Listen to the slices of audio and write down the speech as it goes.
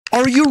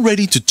Are you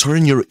ready to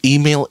turn your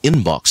email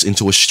inbox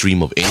into a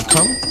stream of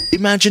income?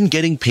 Imagine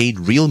getting paid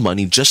real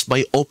money just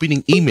by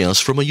opening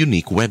emails from a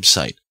unique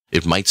website.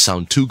 It might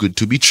sound too good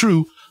to be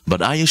true, but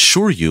I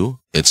assure you,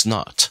 it's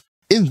not.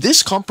 In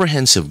this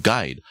comprehensive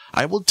guide,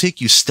 I will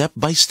take you step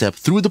by step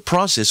through the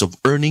process of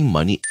earning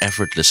money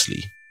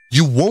effortlessly.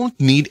 You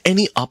won't need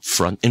any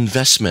upfront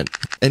investment,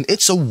 and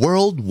it's a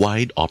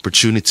worldwide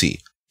opportunity.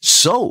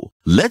 So,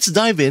 let's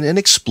dive in and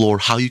explore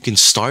how you can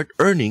start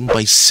earning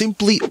by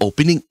simply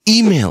opening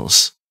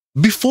emails.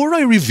 Before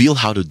I reveal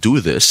how to do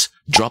this,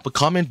 drop a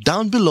comment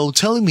down below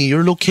telling me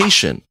your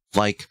location,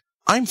 like,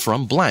 I'm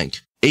from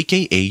blank,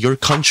 aka your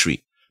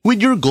country,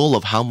 with your goal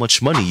of how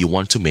much money you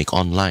want to make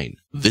online.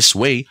 This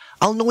way,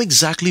 I'll know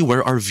exactly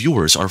where our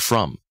viewers are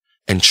from.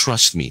 And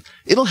trust me,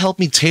 it'll help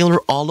me tailor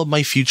all of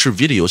my future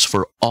videos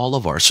for all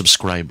of our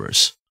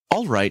subscribers.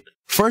 Alright,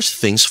 first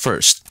things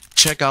first.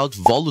 Check out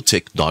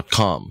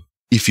Volutic.com.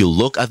 If you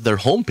look at their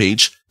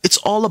homepage, it's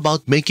all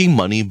about making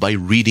money by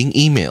reading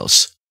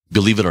emails.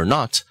 Believe it or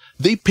not,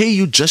 they pay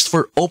you just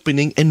for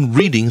opening and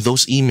reading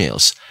those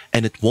emails,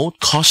 and it won't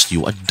cost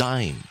you a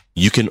dime.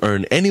 You can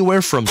earn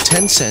anywhere from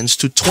 10 cents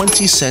to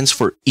 20 cents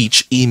for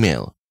each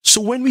email.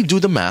 So when we do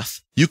the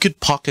math, you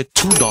could pocket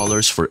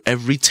 $2 for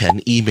every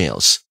 10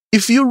 emails.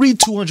 If you read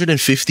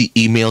 250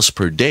 emails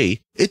per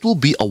day, it will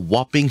be a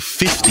whopping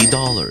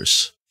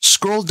 $50.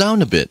 Scroll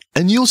down a bit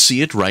and you'll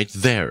see it right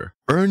there.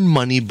 Earn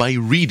money by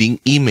reading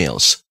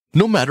emails,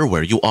 no matter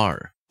where you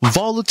are.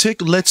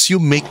 Volutic lets you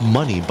make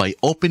money by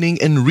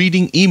opening and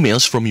reading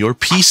emails from your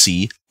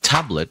PC,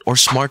 tablet, or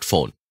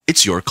smartphone.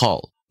 It's your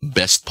call.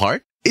 Best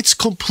part? It's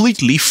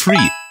completely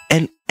free,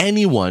 and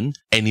anyone,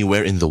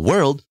 anywhere in the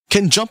world,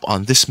 can jump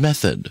on this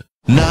method.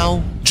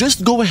 Now,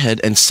 just go ahead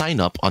and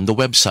sign up on the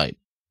website.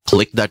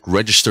 Click that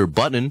register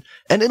button,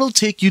 and it'll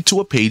take you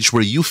to a page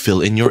where you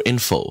fill in your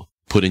info.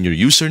 Put in your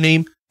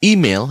username,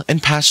 email,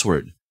 and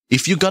password.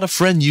 If you got a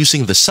friend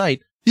using the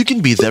site, you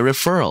can be their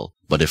referral.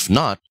 But if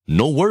not,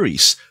 no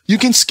worries. You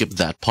can skip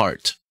that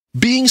part.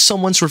 Being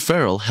someone's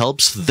referral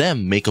helps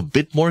them make a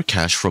bit more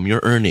cash from your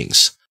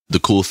earnings. The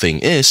cool thing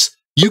is,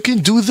 you can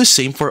do the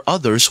same for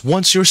others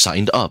once you're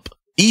signed up.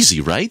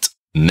 Easy, right?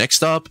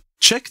 Next up,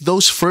 check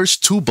those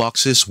first two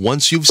boxes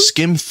once you've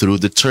skimmed through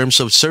the terms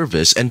of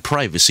service and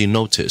privacy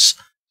notice.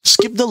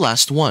 Skip the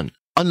last one,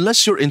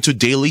 unless you're into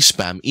daily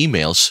spam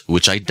emails,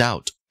 which I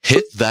doubt.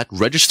 Hit that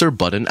register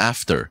button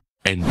after,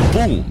 and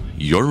boom,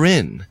 you're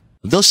in.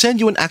 They'll send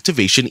you an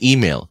activation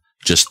email.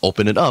 Just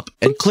open it up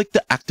and click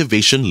the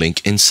activation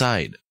link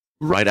inside.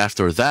 Right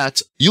after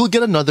that, you'll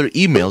get another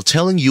email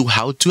telling you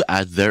how to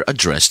add their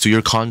address to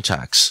your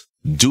contacts.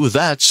 Do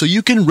that so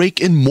you can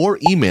rake in more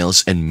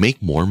emails and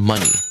make more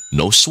money.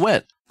 No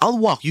sweat. I'll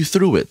walk you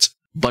through it.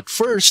 But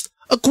first,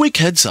 a quick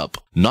heads up.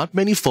 Not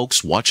many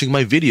folks watching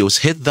my videos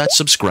hit that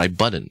subscribe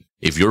button.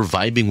 If you're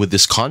vibing with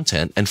this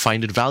content and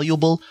find it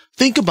valuable,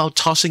 think about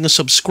tossing a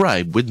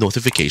subscribe with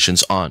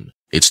notifications on.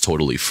 It's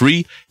totally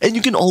free, and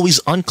you can always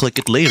unclick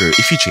it later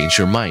if you change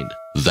your mind.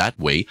 That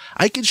way,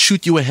 I can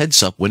shoot you a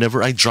heads up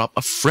whenever I drop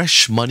a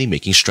fresh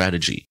money-making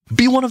strategy.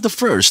 Be one of the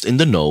first in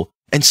the know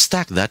and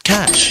stack that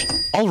cash.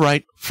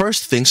 Alright,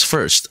 first things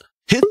first.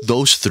 Hit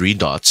those three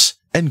dots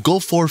and go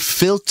for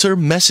filter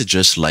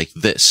messages like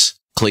this.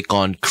 Click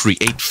on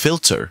Create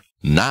Filter.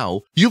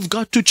 Now, you've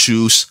got to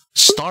choose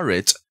Star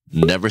It,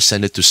 never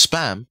send it to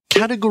spam,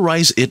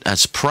 categorize it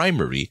as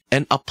primary,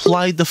 and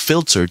apply the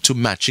filter to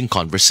matching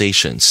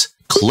conversations.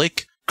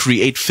 Click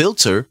Create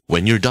Filter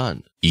when you're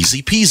done.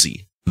 Easy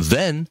peasy.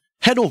 Then,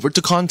 head over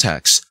to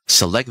Contacts,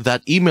 select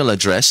that email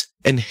address,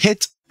 and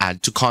hit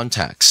Add to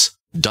Contacts.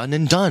 Done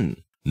and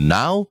done.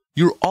 Now,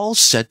 you're all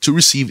set to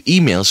receive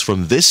emails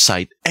from this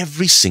site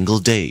every single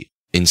day.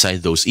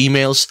 Inside those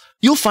emails,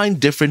 you'll find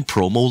different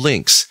promo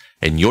links,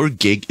 and your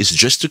gig is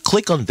just to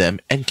click on them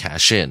and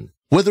cash in.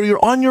 Whether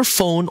you're on your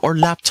phone or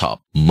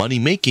laptop, money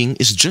making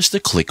is just a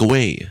click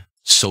away.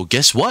 So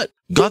guess what?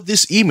 Got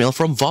this email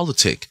from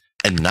Volutic,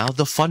 and now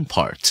the fun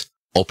part.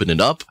 Open it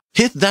up,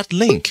 hit that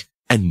link,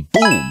 and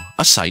boom,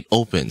 a site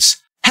opens.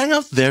 Hang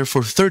out there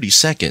for 30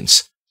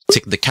 seconds.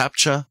 Tick the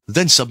CAPTCHA,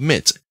 then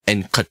submit,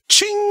 and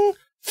ka-ching!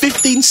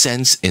 15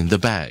 cents in the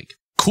bag.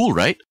 Cool,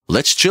 right?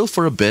 Let's chill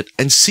for a bit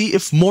and see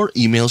if more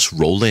emails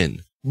roll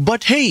in.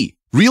 But hey,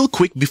 real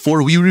quick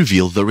before we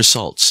reveal the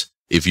results.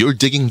 If you're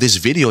digging this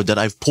video that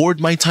I've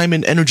poured my time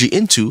and energy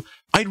into,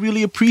 I'd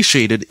really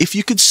appreciate it if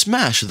you could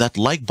smash that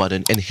like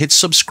button and hit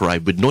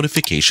subscribe with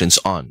notifications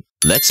on.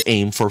 Let's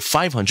aim for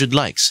 500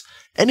 likes.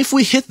 And if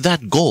we hit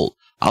that goal,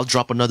 I'll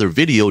drop another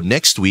video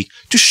next week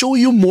to show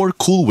you more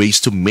cool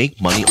ways to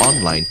make money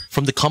online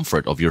from the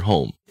comfort of your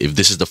home. If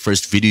this is the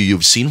first video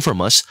you've seen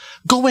from us,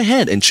 go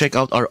ahead and check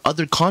out our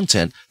other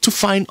content to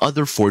find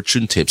other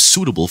fortune tips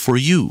suitable for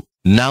you.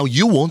 Now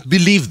you won't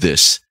believe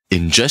this.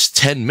 In just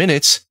 10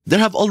 minutes, there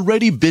have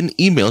already been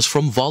emails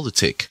from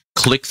Volutic.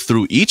 Clicked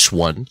through each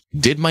one,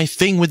 did my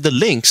thing with the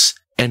links,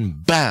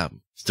 and bam!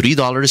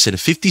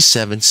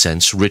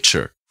 $3.57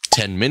 richer.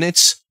 10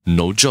 minutes?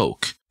 No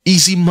joke.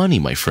 Easy money,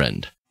 my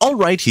friend.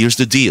 Alright, here's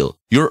the deal.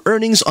 Your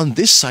earnings on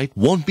this site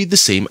won't be the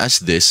same as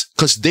this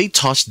because they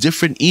toss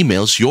different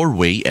emails your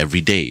way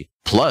every day.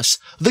 Plus,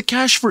 the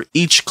cash for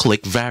each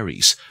click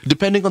varies,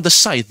 depending on the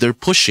site they're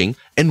pushing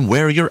and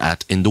where you're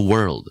at in the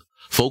world.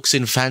 Folks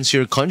in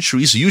fancier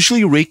countries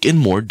usually rake in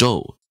more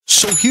dough.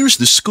 So here's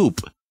the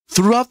scoop.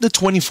 Throughout the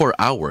 24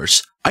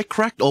 hours, I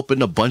cracked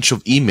open a bunch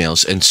of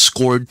emails and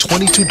scored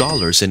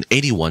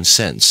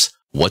 $22.81.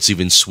 What's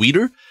even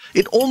sweeter?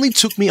 It only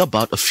took me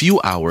about a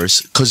few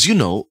hours cause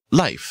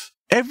life.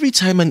 Every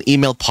time an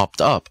email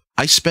popped up,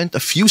 I spent a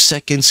few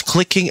seconds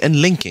clicking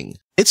and linking.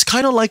 It's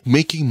kinda like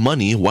making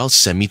money while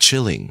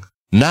semi-chilling.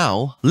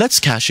 Now, let's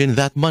cash in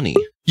that money.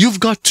 You've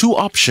got two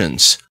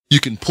options. You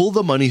can pull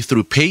the money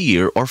through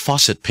Payeer or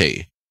Faucet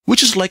Pay,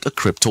 which is like a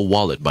crypto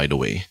wallet by the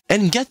way.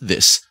 And get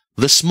this,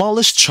 the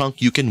smallest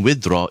chunk you can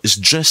withdraw is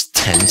just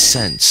 10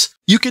 cents.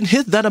 You can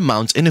hit that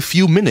amount in a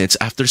few minutes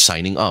after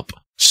signing up.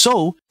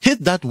 So,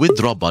 hit that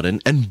withdraw button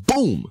and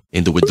boom!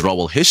 In the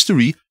withdrawal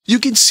history, you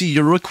can see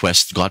your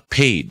request got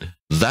paid.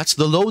 That's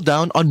the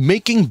lowdown on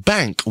making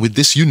bank with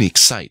this unique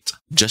site,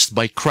 just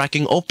by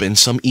cracking open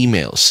some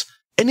emails.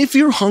 And if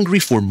you're hungry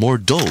for more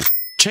dough,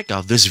 check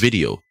out this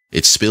video.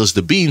 It spills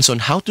the beans on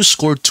how to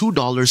score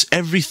 $2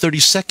 every 30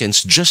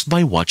 seconds just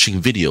by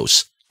watching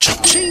videos.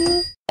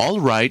 Cha-ching!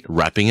 Alright,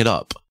 wrapping it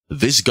up.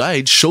 This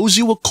guide shows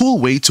you a cool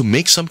way to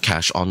make some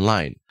cash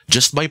online,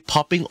 just by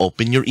popping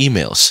open your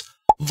emails.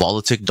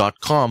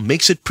 Volotic.com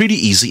makes it pretty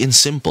easy and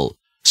simple.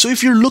 So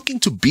if you're looking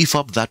to beef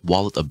up that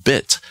wallet a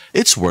bit,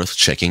 it's worth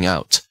checking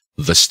out.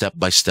 The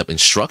step-by-step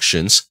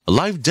instructions,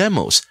 live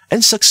demos,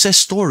 and success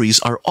stories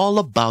are all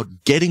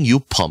about getting you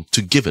pumped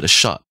to give it a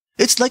shot.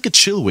 It's like a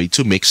chill way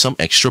to make some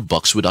extra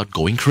bucks without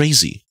going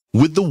crazy.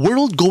 With the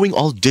world going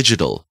all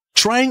digital,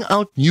 trying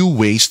out new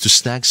ways to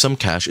snag some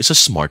cash is a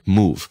smart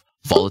move.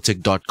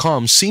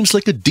 Volotic.com seems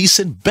like a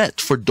decent bet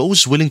for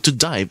those willing to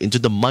dive into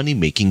the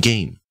money-making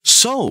game.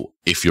 So,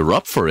 if you're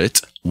up for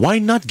it, why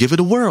not give it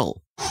a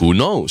whirl? Who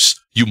knows?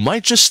 You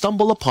might just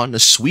stumble upon a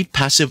sweet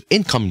passive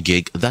income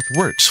gig that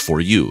works for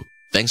you.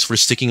 Thanks for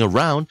sticking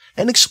around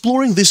and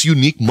exploring this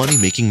unique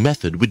money-making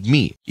method with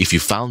me. If you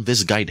found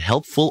this guide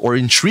helpful or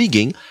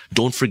intriguing,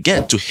 don't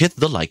forget to hit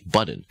the like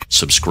button,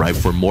 subscribe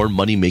for more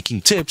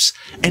money-making tips,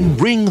 and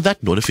ring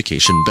that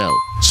notification bell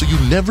so you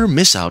never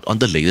miss out on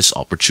the latest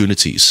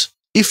opportunities.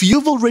 If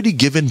you've already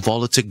given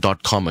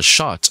Volotic.com a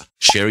shot,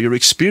 share your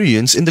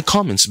experience in the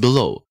comments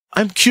below.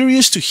 I'm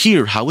curious to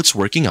hear how it's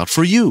working out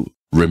for you.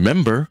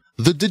 Remember,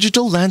 the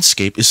digital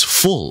landscape is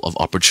full of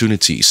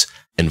opportunities,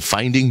 and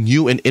finding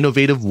new and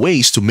innovative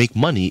ways to make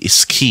money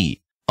is key.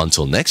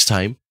 Until next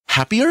time,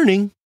 happy earning!